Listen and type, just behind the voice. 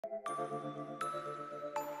Hello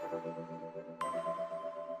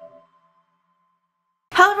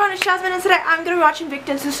everyone, it's Jasmine, and today I'm going to be watching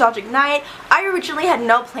Victon's Nostalgic Night. I originally had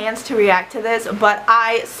no plans to react to this, but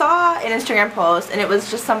I saw an Instagram post and it was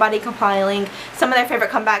just somebody compiling some of their favorite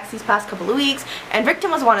comebacks these past couple of weeks, and Victon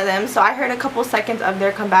was one of them, so I heard a couple seconds of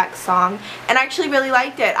their comeback song and I actually really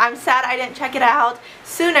liked it. I'm sad I didn't check it out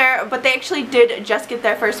sooner, but they actually did just get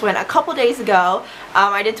their first win a couple days ago.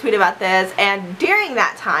 I did tweet about this, and during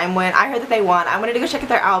that time when I heard that they won, I wanted to go check out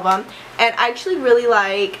their album, and I actually really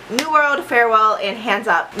like New World, Farewell, and Hands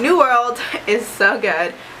Up. New World is so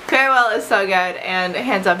good, Farewell is so good, and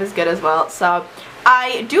Hands Up is good as well. So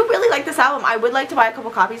I do really like this album. I would like to buy a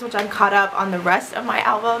couple copies, which I'm caught up on the rest of my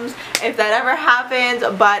albums if that ever happens,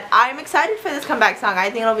 but I'm excited for this comeback song. I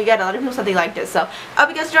think it'll be good. A lot of people said they liked it, so I hope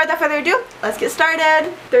you guys enjoyed. Without further ado, let's get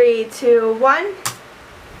started. 3, 2, 1.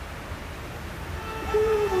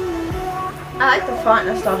 I like the font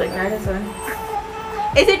Nostalgic Night, isn't it?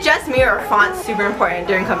 Is it just me, or are fonts super important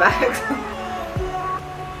during comebacks?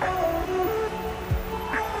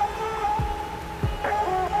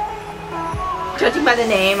 Judging by the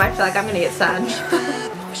name, I feel like I'm gonna get sad.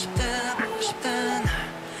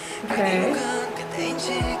 Okay.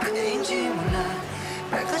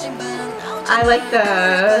 I like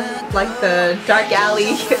the dark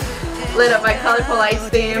alley lit up by colorful lights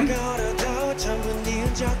theme.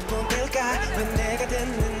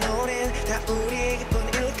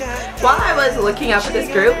 While I was looking up at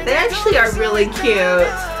this group, they actually are really cute.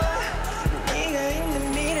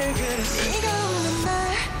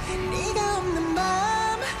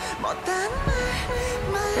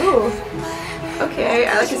 Ooh, okay,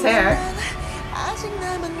 I like his hair.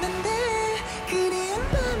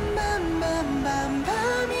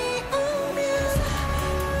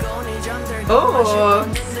 Oh,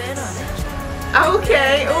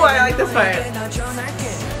 okay. Oh, I like this part.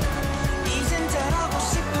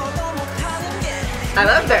 I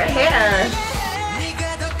love their hair.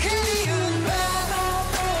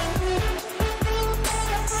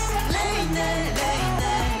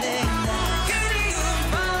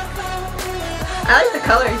 I like the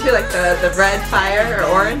coloring too, like the red fire or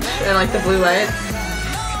orange and like the blue lights.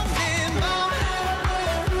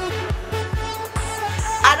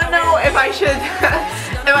 I don't know if I should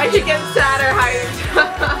if I should get sad or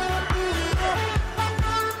hyped.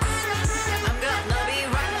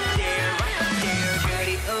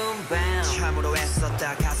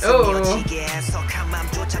 Oh.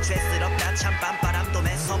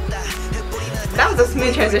 That was a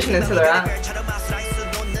smooth transition into the rap.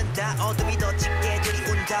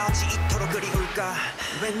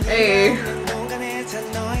 Hey.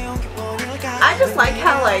 I just like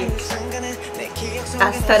how like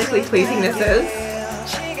aesthetically pleasing this is.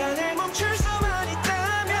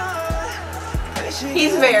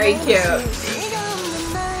 He's very cute.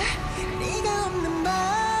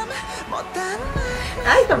 I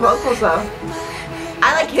like the vocals though.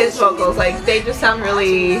 I like his vocals, like they just sound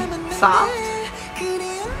really soft.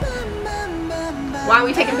 Why are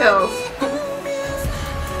we taking pills?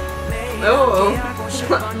 Oh.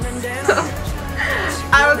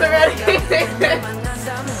 I wasn't ready.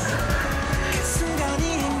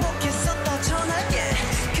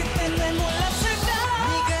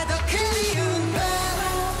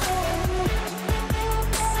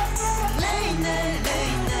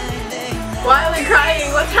 Why are we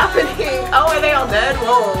crying? What's happening? Oh, are they all dead?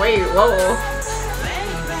 Whoa, wait, whoa.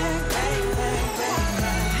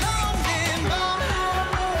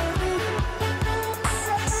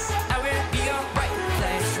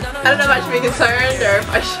 I don't know if I should be concerned or if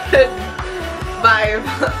I should vibe.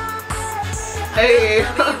 Hey.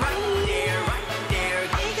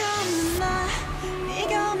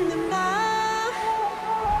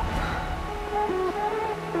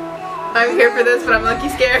 I'm here for this, but I'm lucky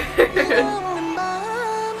scared.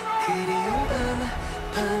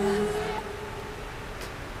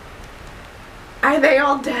 Are they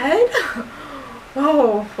all dead?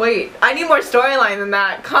 Whoa, wait. I need more storyline than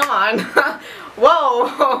that. Come on.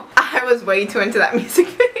 Whoa. I was way too into that music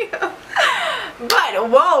video. But,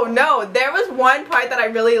 whoa, no. There was one part that I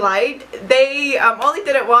really liked. They only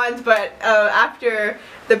did it once, but after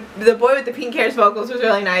the boy with the pink hair's vocals was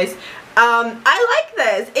really nice. I like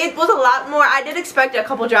this. It was a lot more. I did expect a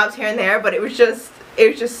couple drops here and there, but it was just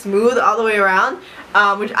smooth all the way around,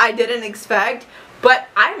 which I didn't expect. But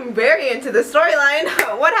I'm very into the storyline.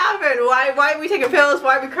 What happened? Why are we taking pills?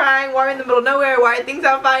 Why are we crying? Why are we in the middle of nowhere? Why are things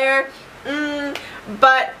on fire?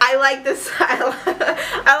 but I like this.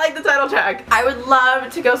 I like the title track. I would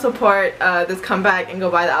love to go support this comeback and go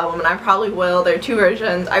buy the album, and I probably will. There are 2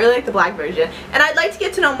 versions. I really like the black version, and I'd like to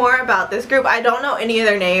get to know more about this group. I don't know any of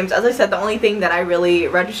their names. As I said, the only thing that I really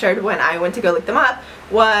registered when I went to go look them up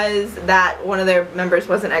was that one of their members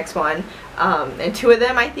was an X1, and 2 of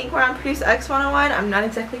them I think were on Produce X101. I'm not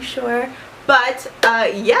exactly sure. But,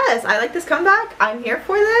 yes, I like this comeback. I'm here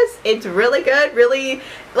for this. It's really good. Really,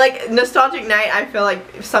 like, Nostalgic Night, I feel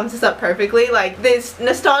like sums this up perfectly. Like, this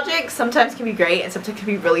nostalgic sometimes can be great and sometimes can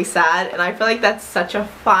be really sad. And I feel like that's such a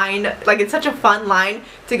fine, like, it's such a fun line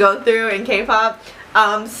to go through in K-pop.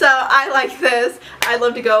 So I like this. I'd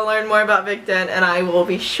love to go learn more about Victon, and I will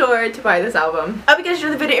be sure to buy this album. I hope you guys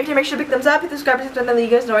enjoyed the video. If you make sure to big thumbs up, hit the subscribe button, then you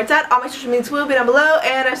guys know where it's at. All my social medias will be down below,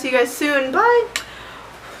 and I'll see you guys soon. Bye!